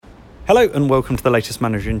Hello and welcome to the latest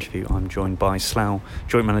manager interview. I'm joined by Slough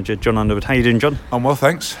joint manager John Underwood. How you doing, John? I'm well,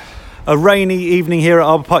 thanks. A rainy evening here at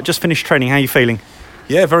Arbour Park. Just finished training. How are you feeling?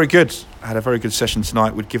 Yeah, very good. I had a very good session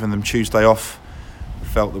tonight. We'd given them Tuesday off.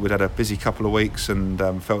 Felt that we'd had a busy couple of weeks and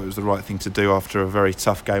felt it was the right thing to do after a very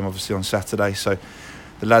tough game, obviously, on Saturday. So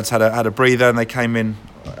the lads had a breather and they came in,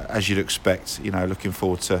 as you'd expect, looking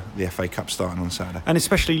forward to the FA Cup starting on Saturday. And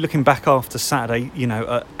especially looking back after Saturday,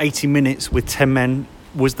 80 minutes with 10 men,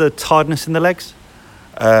 was there tiredness in the legs?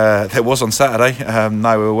 There was on Saturday.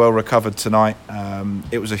 No, we were well recovered tonight.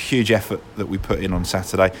 It was a huge effort that we put in on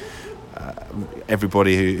Saturday.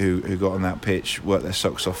 Everybody who got on that pitch worked their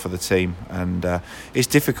socks off for the team, and it's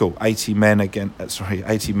difficult. 80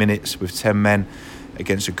 minutes with 10 men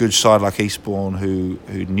against a good side like Eastbourne, who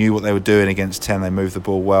knew what they were doing against 10. They moved the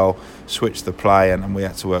ball well, switched the play, and we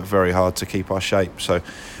had to work very hard to keep our shape. So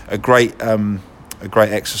a great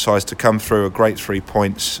exercise to come through, a great 3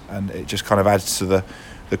 points, and it just kind of adds to the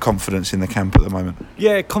confidence in the camp at the moment.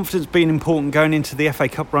 Yeah, confidence being important going into the FA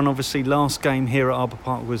Cup run. Obviously, last game here at Arbour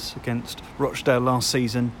Park was against Rochdale last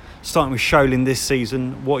season. Starting with Sholing this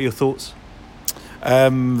season, what are your thoughts?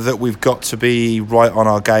 That we've got to be right on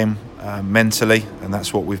our game mentally, and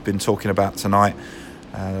that's what we've been talking about tonight.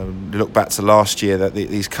 Look back to last year, that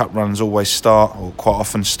these cup runs always start, or quite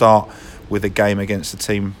often start, with a game against a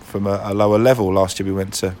team from a lower level. Last year we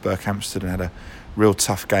went to Berkhamsted and had a real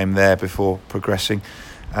tough game there before progressing.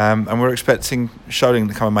 And we're expecting Sholing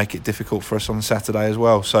to come and make it difficult for us on Saturday as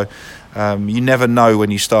well. So you never know when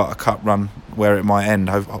you start a cup run where it might end.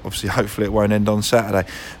 Hopefully it won't end on Saturday,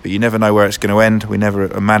 but you never know where it's going to end. We never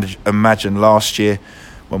imagined last year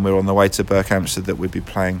when we were on the way to Berkhamsted that we'd be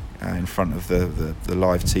playing in front of the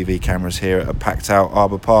live TV cameras here at a packed out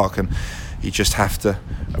Arbour Park, and you just have to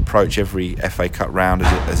approach every FA Cup round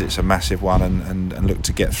as it's a massive one and look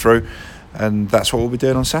to get through. And that's what we'll be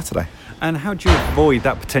doing on Saturday. And how do you avoid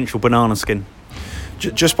that potential banana skin?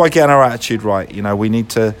 Just by getting our attitude right. We need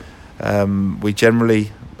to. We generally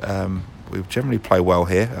play well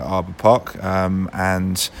here at Arbour Park,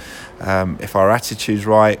 and if our attitude's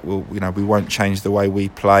right, we won't change the way we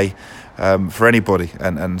play for anybody.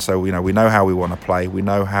 And so we know how we want to play. We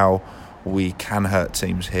know how we can hurt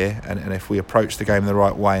teams here, and if we approach the game the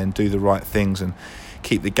right way and do the right things and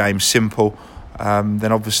keep the game simple,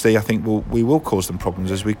 then obviously I think we will cause them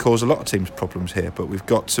problems, as we cause a lot of teams problems here. But we've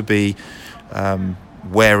got to be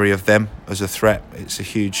wary of them as a threat. It's a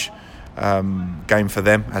huge game for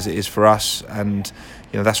them, as it is for us, and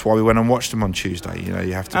that's why we went and watched them on Tuesday. You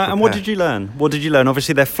have to prepare. And what did you learn?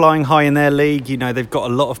 Obviously they're flying high in their league. They've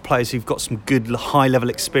got a lot of players who've got some good high level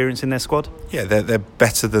experience in their squad. Yeah, they're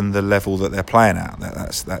better than the level that they're playing at.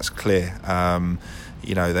 That's clear. I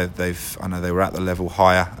know they were at the level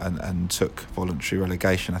higher and took voluntary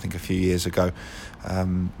relegation, I think, a few years ago.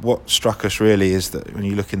 What struck us really is that when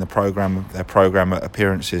you look in their programme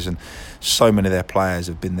appearances, and so many of their players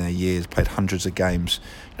have been there years, played hundreds of games.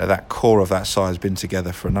 That core of that side has been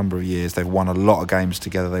together for a number of years. They've won a lot of games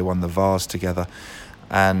together. They won the Vase together,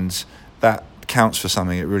 and that counts for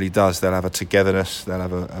something. It really does. They'll have a togetherness. They'll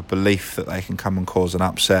have a belief that they can come and cause an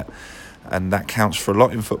upset. And that counts for a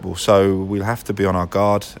lot in football. So we'll have to be on our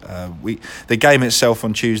guard. The game itself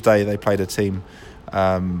on Tuesday, they played a team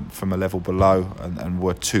from a level below and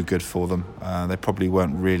were too good for them. They probably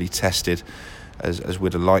weren't really tested as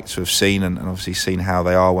we'd have liked to have seen, and obviously seen how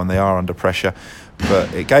they are when they are under pressure.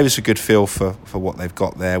 But it gave us a good feel for what they've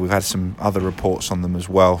got there. We've had some other reports on them as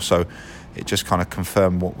well, so it just kind of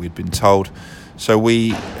confirmed what we'd been told. So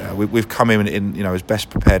we've come in as best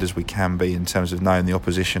prepared as we can be in terms of knowing the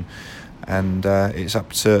opposition. And it's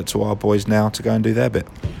up to our boys now to go and do their bit.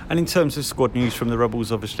 And in terms of squad news from the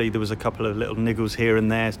Rebels, obviously there was a couple of little niggles here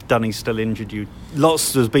and there. Dunny's still injured.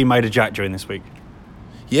 Lots has been made of Jack during this week.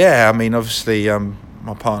 Yeah, obviously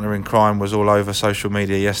my partner in crime was all over social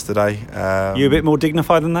media yesterday. You a bit more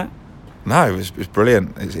dignified than that? No, it was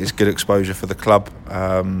brilliant. It's good exposure for the club.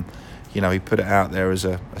 He put it out there as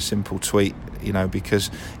a simple tweet, because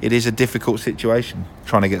it is a difficult situation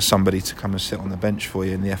trying to get somebody to come and sit on the bench for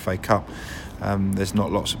you in the FA Cup. There's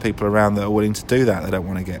not lots of people around that are willing to do that. They don't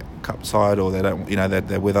want to get cup tied, or they don't,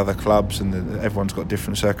 they're with other clubs, and everyone's got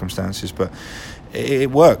different circumstances. But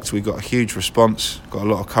it worked. We got a huge response, got a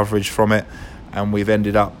lot of coverage from it, and we've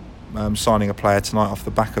ended up signing a player tonight off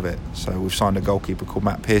the back of it. So we've signed a goalkeeper called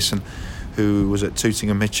Matt Pearson, who was at Tooting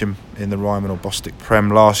and Mitcham in the Ryman or Bostik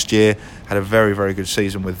Prem last year, had a very, very good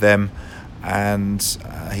season with them, and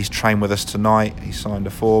he's trained with us tonight. He signed a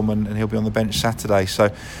form, and he'll be on the bench Saturday.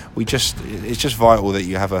 So it's just vital that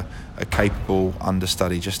you have a capable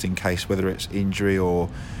understudy, just in case, whether it's injury or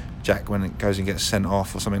Jack, when it goes and gets sent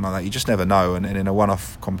off or something like that, you just never know. And in a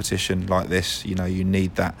one-off competition like this, you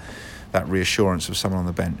need that reassurance of someone on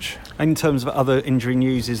the bench. In terms of other injury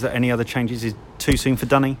news, is there any other changes? Is too soon for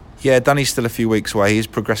Dunny? Yeah, Dunny's still a few weeks away. He's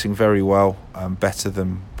progressing very well, better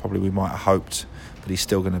than probably we might have hoped, but he's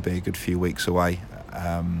still going to be a good few weeks away.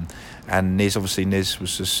 And Niz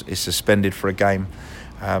is suspended for a game,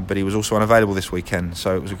 but he was also unavailable this weekend,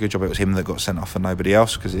 so it was a good job it was him that got sent off and nobody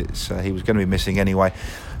else, because he was going to be missing anyway.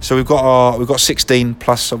 So we've got 16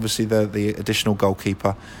 plus obviously the additional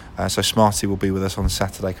goalkeeper. So Smarty will be with us on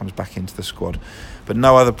Saturday, comes back into the squad, but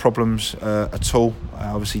no other problems at all.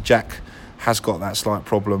 Obviously Jack has got that slight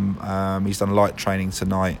problem. He's done light training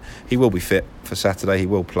tonight. He will be fit for Saturday. He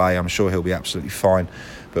will play. I'm sure he'll be absolutely fine.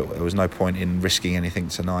 But there was no point in risking anything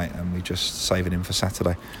tonight, and we're just saving him for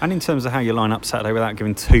Saturday. And in terms of how you line up Saturday, without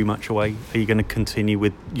giving too much away, are you going to continue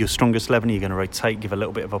with your strongest 11? Are you going to rotate, give a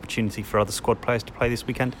little bit of opportunity for other squad players to play this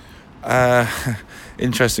weekend?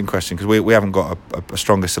 Interesting question, because we haven't got a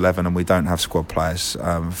strongest 11 and we don't have squad players.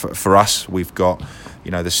 For us, we've got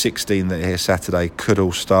the 16 that are here Saturday could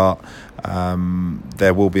all start.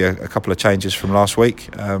 There will be a couple of changes from last week,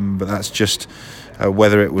 but that's just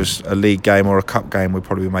whether it was a league game or a cup game, we'll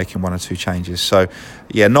probably be making one or two changes. So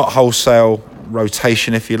yeah, not wholesale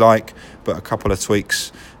rotation if you like, but a couple of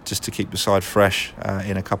tweaks just to keep the side fresh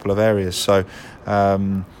in a couple of areas. So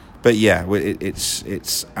but yeah,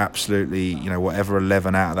 it's absolutely, whatever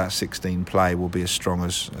 11 out of that 16 play will be as strong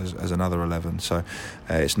as another 11. So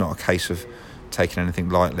it's not a case of taking anything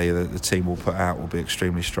lightly. The team will put out will be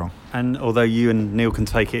extremely strong. And although you and Neil can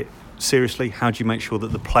take it seriously, how do you make sure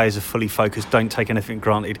that the players are fully focused, don't take anything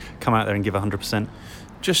granted, come out there and give 100%?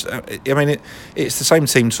 It's the same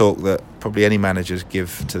team talk that probably any managers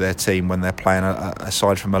give to their team when they're playing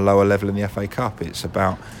aside from a lower level in the FA Cup. It's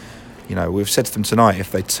about, we've said to them tonight,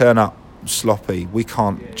 if they turn up sloppy, we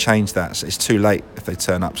can't change that. So it's too late if they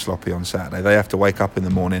turn up sloppy on Saturday. They have to wake up in the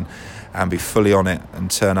morning and be fully on it and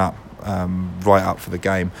turn up right up for the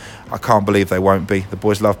game. I can't believe they won't be. The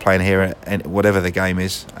boys love playing here at whatever the game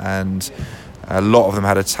is, and a lot of them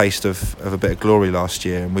had a taste of a bit of glory last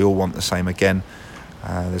year, and we all want the same again.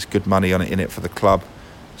 There's good money in it for the club,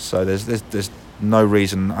 so there's no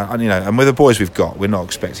reason, and with the boys we've got, we're not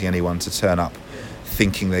expecting anyone to turn up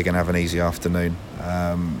thinking they're going to have an easy afternoon.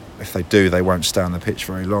 If they do, they won't stay on the pitch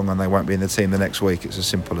very long and they won't be in the team the next week. It's as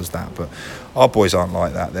simple as that. But our boys aren't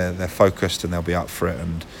like that. They're focused and they'll be up for it,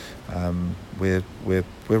 and we're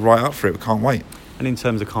right up for it. We can't wait. And in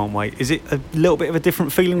terms of can't wait, is it a little bit of a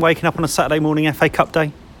different feeling waking up on a Saturday morning FA Cup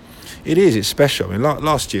day? It is. It's special.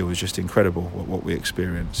 Last year was just incredible what we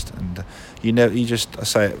experienced, and I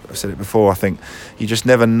said it before. I think you just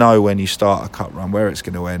never know when you start a cup run where it's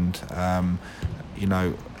going to end.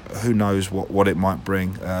 Who knows what it might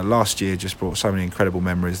bring. Last year just brought so many incredible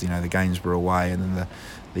memories. The Gainsborough away, and then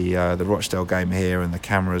the Rochdale game here, and the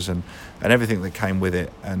cameras and everything that came with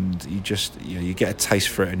it. And you just you get a taste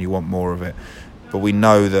for it and you want more of it. But we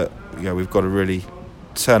know that we've got to really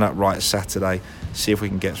turn up right Saturday, see if we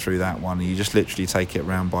can get through that one. You just literally take it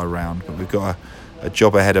round by round. But we've got a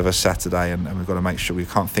job ahead of us Saturday, and we've got to make sure we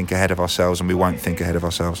can't think ahead of ourselves, and we won't think ahead of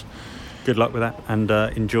ourselves. Good luck with that, and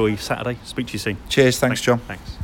enjoy Saturday. Speak to you soon. Cheers. Thanks, John. Thanks.